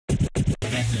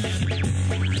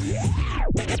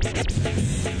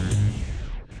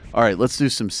All right, let's do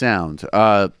some sound.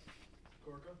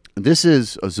 This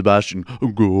is Sebastian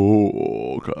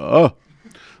Gorka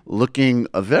looking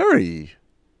a very...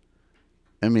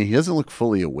 I mean, he doesn't look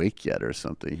fully awake yet or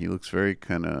something. He looks very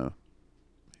kind of...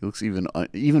 He looks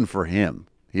even for him.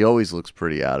 He always looks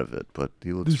pretty out of it, but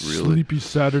he looks These really... sleepy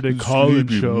Saturday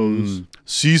college shows.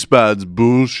 C-SPAN's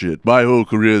bullshit. My whole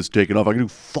career is taken off. I can do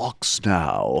Fox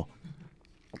now.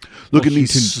 Look at me...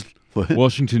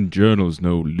 Washington Journal's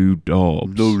no Lou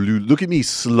Dobbs. No, look at me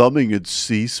slumming at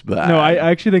C-SPAN. No, I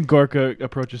actually think Gorka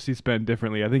approaches C-SPAN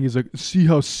differently. I think he's like, see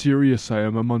how serious I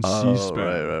am. I'm on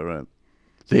C-SPAN. Right.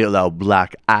 They allow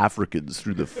black Africans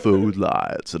through the phone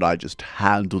lines, and I just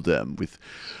handle them with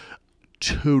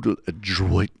total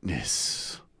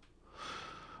adroitness.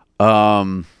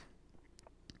 I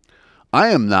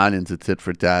am not into tit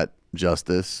for tat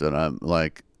justice, and I'm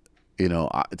like,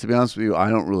 to be honest with you, I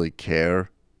don't really care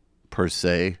per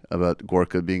se about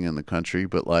Gorka being in the country,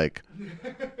 but like,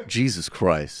 Jesus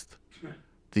Christ,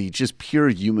 the just pure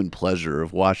human pleasure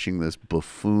of watching this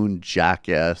buffoon,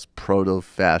 jackass,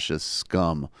 proto-fascist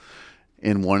scum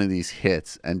in one of these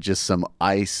hits and just some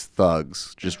ICE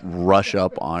thugs just rush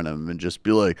up on him and just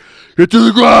be like, get to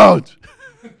the ground,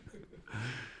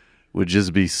 would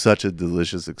just be such a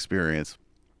delicious experience.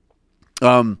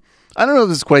 I don't know if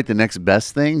this is quite the next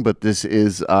best thing, but this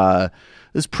is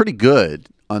pretty good.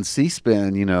 On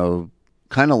C-SPAN,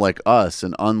 kind of like us,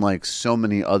 and unlike so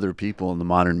many other people in the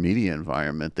modern media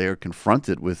environment, they are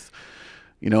confronted with,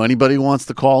 anybody who wants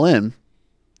to call in,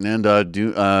 and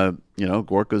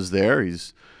Gorka's there.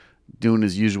 He's doing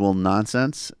his usual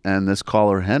nonsense, and this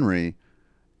caller Henry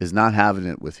is not having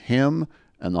it with him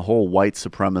and the whole white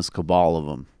supremacist cabal of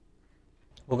them.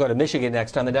 We'll go to Michigan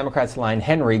next on the Democrats line.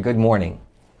 Henry, good morning.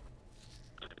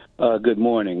 Good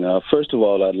morning. First of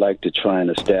all, I'd like to try and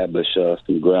establish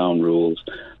some ground rules.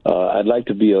 I'd like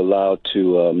to be allowed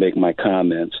to make my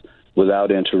comments without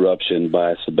interruption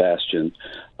by Sebastian,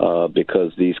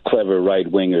 because these clever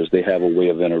right-wingers, they have a way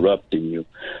of interrupting you.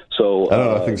 So I don't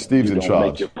know, I think Steve's in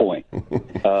charge. Make your point.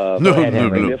 No.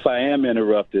 If I am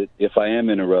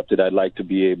interrupted, I'd like to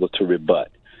be able to rebut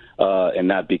and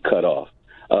not be cut off.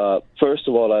 First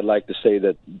of all, I'd like to say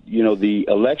that, the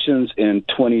elections in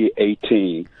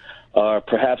 2018 are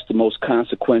perhaps the most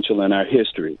consequential in our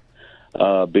history,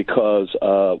 because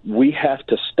we have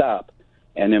to stop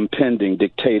an impending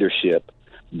dictatorship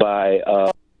by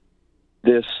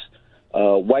this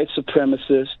white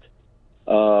supremacist,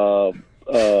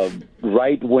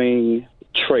 right-wing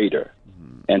traitor.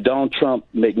 And Donald Trump,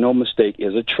 make no mistake,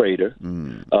 is a traitor,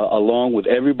 along with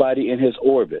everybody in his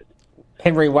orbit.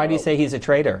 Henry, why do you say he's a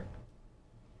traitor?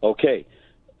 Okay.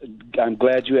 I'm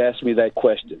glad you asked me that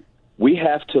question. We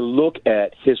have to look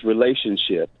at his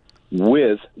relationship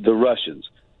with the Russians.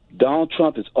 Donald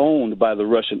Trump is owned by the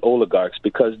Russian oligarchs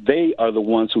because they are the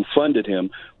ones who funded him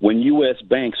when U.S.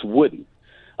 banks wouldn't.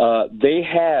 They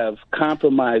have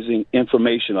compromising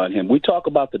information on him. We talk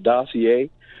about the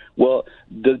dossier. Well,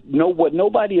 what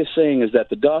nobody is saying is that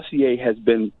the dossier has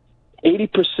been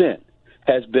 80%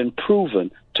 has been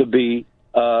proven to be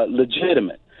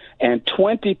legitimate, and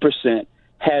 20%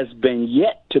 has been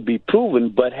yet to be proven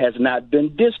but has not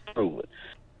been disproven.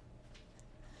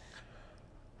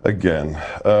 Again,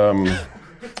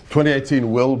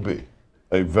 2018 will be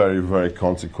a very, very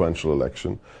consequential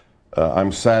election.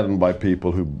 I'm saddened by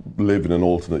people who live in an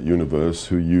alternate universe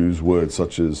who use words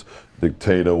such as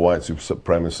dictator, white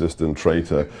supremacist, and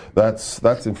traitor.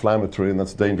 That's inflammatory and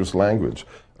that's dangerous language.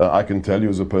 I can tell you,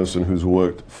 as a person who's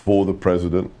worked for the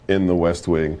president in the West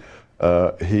Wing,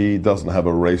 he doesn't have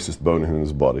a racist bone in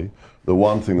his body. The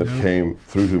one thing that came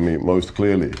through to me most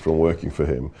clearly from working for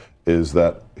him is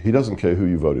that he doesn't care who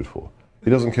you voted for. He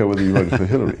doesn't care whether you voted for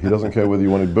Hillary. He doesn't care whether you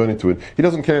wanted Bernie to win. He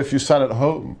doesn't care if you sat at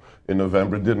home in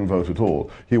November and didn't vote at all.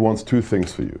 He wants two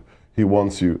things for you. He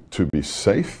wants you to be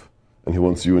safe, and he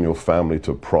wants you and your family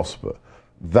to prosper.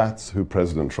 That's who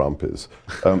President Trump is.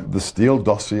 The Steele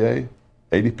dossier,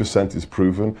 80% is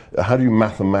proven. How do you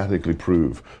mathematically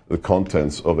prove the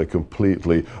contents of a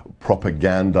completely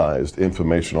propagandized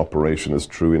information operation as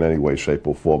true in any way, shape,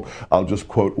 or form? I'll just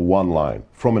quote one line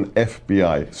from an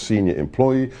FBI senior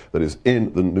employee that is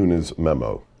in the Nunes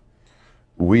memo.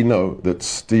 We know that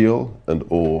Steele and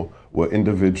Orr were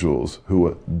individuals who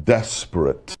were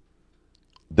desperate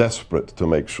to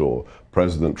make sure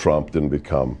President Trump didn't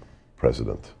become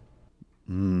president.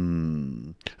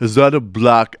 Is that a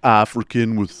black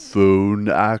African with phone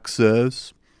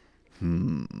access?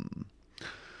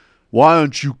 Why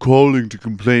aren't you calling to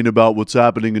complain about what's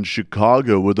happening in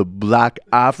Chicago where the black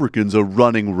Africans are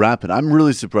running rampant? I'm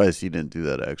really surprised he didn't do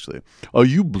that, actually. Are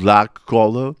you black,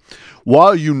 caller? Why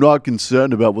are you not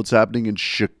concerned about what's happening in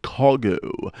Chicago,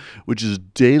 which is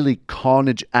daily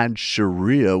carnage and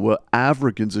Sharia, where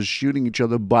Africans are shooting each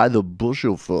other by the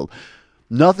bushelful?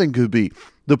 Nothing could be.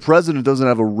 The president doesn't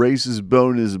have a racist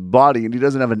bone in his body, and he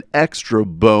doesn't have an extra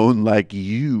bone like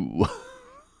you.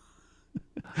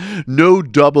 No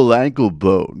double ankle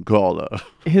bone, caller.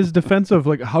 His defense of,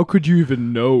 like, how could you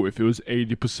even know if it was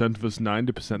 80% versus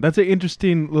 90%? That's an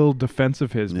interesting little defense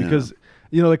of his, because,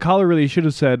 you know, the caller really should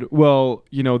have said, well,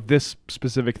 you know, this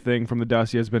specific thing from the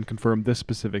dossier has been confirmed, this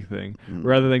specific thing,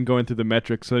 rather than going through the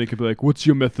metrics, so that he could be like, what's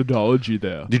your methodology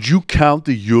there? Did you count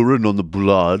the urine on the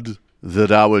blood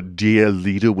that our dear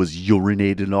leader was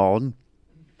urinating on?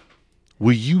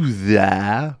 Were you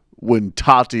there when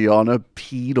Tatiana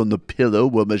peed on the pillow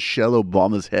where Michelle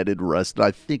Obama's head had rested? I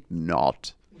think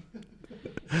not.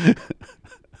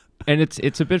 And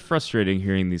it's a bit frustrating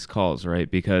hearing these calls, right?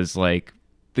 Because, like,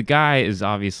 the guy is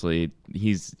obviously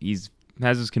he's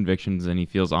has his convictions and he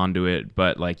feels onto it,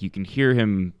 but, like, you can hear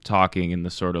him talking in the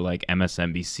sort of like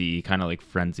MSNBC kind of like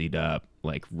frenzied up,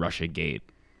 like Russiagate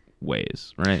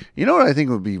ways, right? You know what I think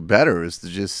would be better is to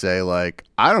just say, like,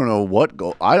 I don't know what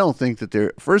I don't think that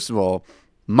there. First of all,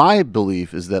 my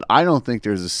belief is that I don't think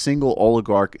there's a single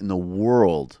oligarch in the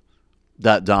world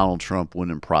that Donald Trump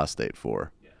wouldn't prostate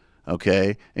for.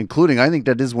 Okay? Including, I think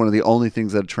that is one of the only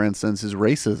things that transcends his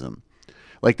racism.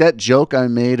 Like that joke I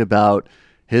made about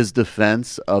his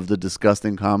defense of the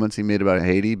disgusting comments he made about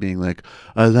Haiti, being like,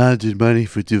 I landed money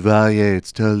for Duvalier,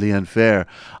 it's totally unfair.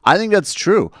 I think that's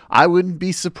true. I wouldn't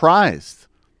be surprised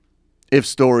if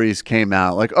stories came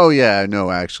out like, oh yeah,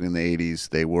 no, actually in the 80s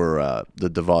they were the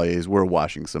Duvaliers were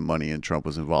washing some money and Trump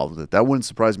was involved with it. That wouldn't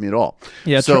surprise me at all.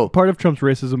 Yeah, so part of Trump's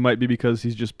racism might be because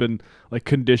he's just been like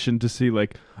conditioned to see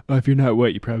like, oh, if you're not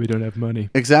white, you probably don't have money.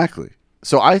 Exactly.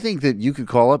 So I think that you could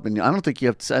call up, and I don't think you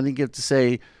have to. I think you have to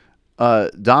say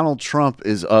Donald Trump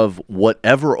is of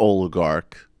whatever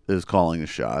oligarch is calling the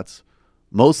shots.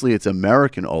 Mostly it's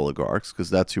American oligarchs because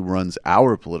that's who runs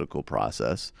our political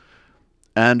process.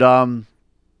 And,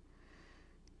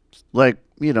 like,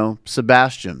 you know,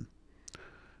 Sebastian,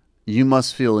 you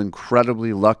must feel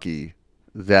incredibly lucky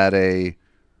that a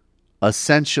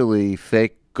essentially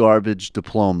fake garbage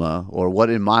diploma, or what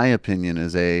in my opinion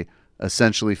is a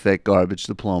essentially fake garbage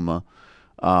diploma,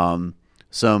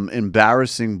 some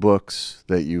embarrassing books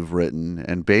that you've written,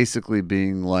 and basically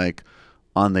being like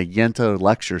on the Yenta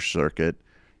lecture circuit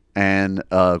and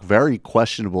a very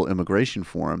questionable immigration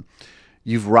forum,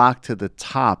 you've rocked to the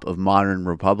top of modern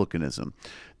republicanism.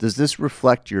 Does this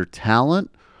reflect your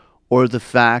talent or the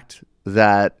fact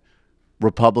that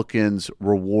Republicans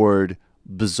reward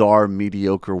bizarre,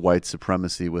 mediocre white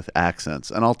supremacy with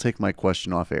accents? And I'll take my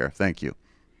question off air. Thank you.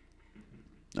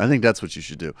 I think that's what you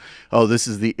should do. Oh, this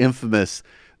is the infamous,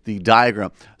 the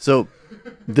diagram. So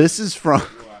this is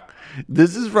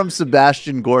from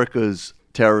Sebastian Gorka's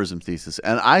terrorism thesis.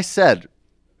 And I said,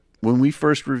 when we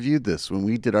first reviewed this, when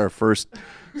we did our first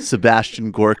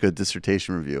Sebastian Gorka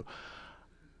dissertation review.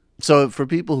 So for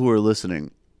people who are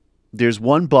listening, there's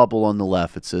one bubble on the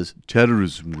left. It says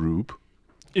terrorism group.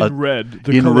 In red.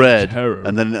 The in color red. terror.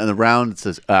 And then around it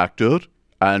says actor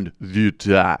and the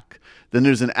attack. Then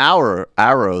there's an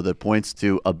arrow that points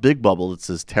to a big bubble that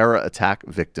says terror attack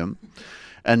victim.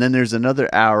 And then there's another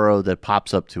arrow that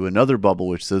pops up to another bubble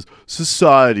which says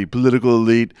society, political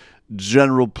elite,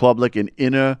 general public, and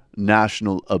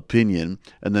international opinion.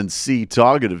 And then C,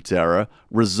 target of terror,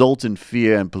 result in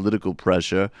fear and political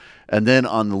pressure. And then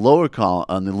on the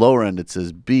lower end it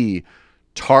says B,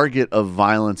 target of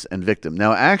violence and victim.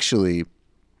 Now actually,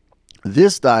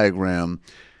 this diagram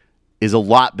is a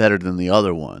lot better than the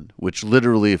other one, which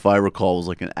literally, if I recall, was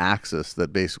like an axis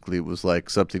that basically was like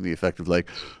something to the effect of like,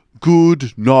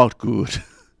 good, not good.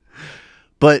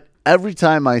 But every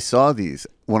time I saw these,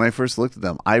 when I first looked at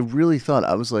them, I really thought,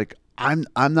 I was like, I'm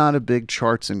not a big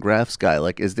charts and graphs guy.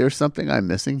 Like, is there something I'm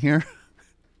missing here?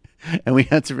 And we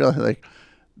had to realize, like,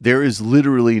 there is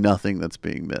literally nothing that's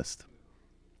being missed.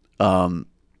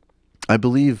 I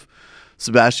believe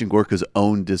Sebastian Gorka's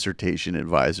own dissertation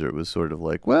advisor was sort of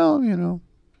like, well, you know.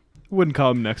 Wouldn't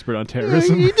call him an expert on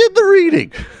terrorism. He did the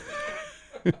reading.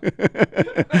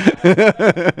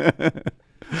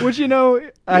 Which, you know,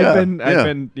 I've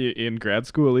been in grad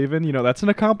school even, you know, that's an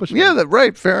accomplishment. Yeah,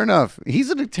 right. Fair enough. He's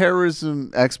a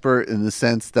terrorism expert in the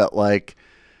sense that, like,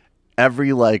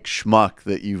 every, like, schmuck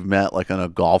that you've met, like, on a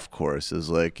golf course is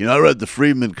like, you know, I read the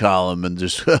Friedman column and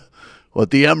just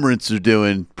what the Emirates are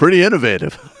doing, pretty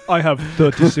innovative. I have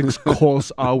 36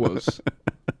 course hours.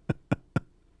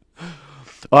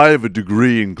 I have a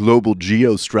degree in global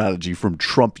geostrategy from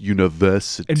Trump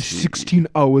University. And 16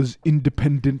 hours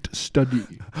independent study.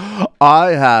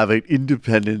 I have an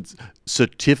independent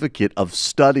certificate of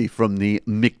study from the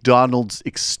McDonald's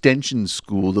Extension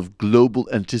School of Global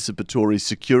Anticipatory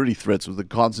Security Threats with a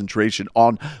concentration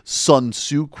on Sun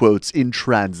Tzu quotes in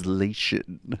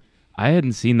translation. I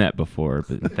hadn't seen that before,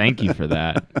 but thank you for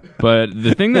that. But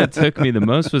the thing that took me the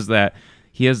most was that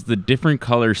he has the different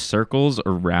color circles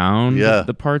around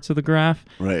the parts of the graph,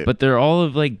 right? But they're all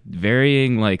of like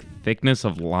varying like thickness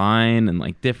of line and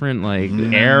like different like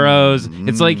arrows.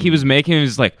 It's like he was making it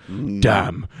was like,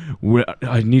 damn,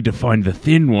 I need to find the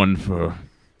thin one for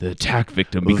the attack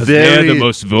victim because they're the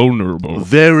most vulnerable.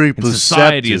 Very and perceptive.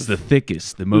 Society is the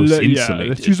thickest, the most insulated.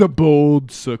 Let's use a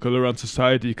bold circle around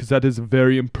society because that is a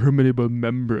very impermeable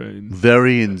membrane.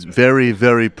 Very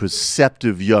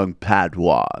perceptive young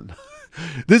Padawan.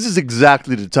 This is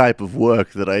exactly the type of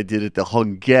work that I did at the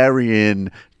Hungarian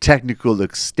Technical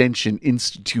Extension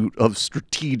Institute of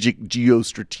Strategic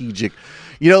Geostrategic.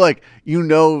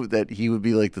 That he would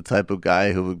be like the type of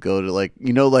guy who would go to like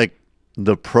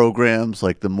the programs,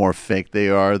 like the more fake they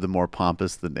are, the more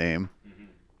pompous the name. Mm-hmm.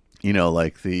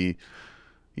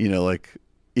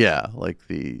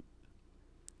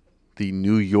 The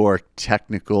New York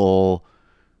Technical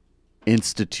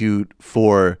Institute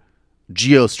for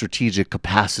Geostrategic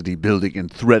Capacity Building and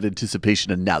Threat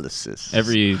Anticipation Analysis.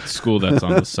 Every school that's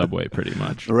on the subway, pretty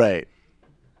much. Right.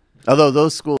 Although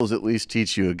those schools at least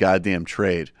teach you a goddamn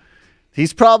trade.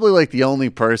 He's probably like the only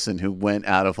person who went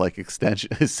out of like extension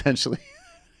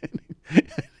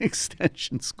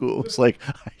school. It's like,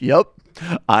 yep,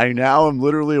 I now am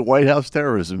literally a White House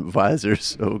terrorism advisor,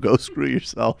 so go screw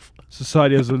yourself.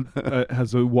 Society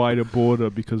has a wider border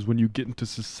because when you get into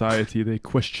society, they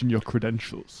question your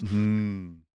credentials.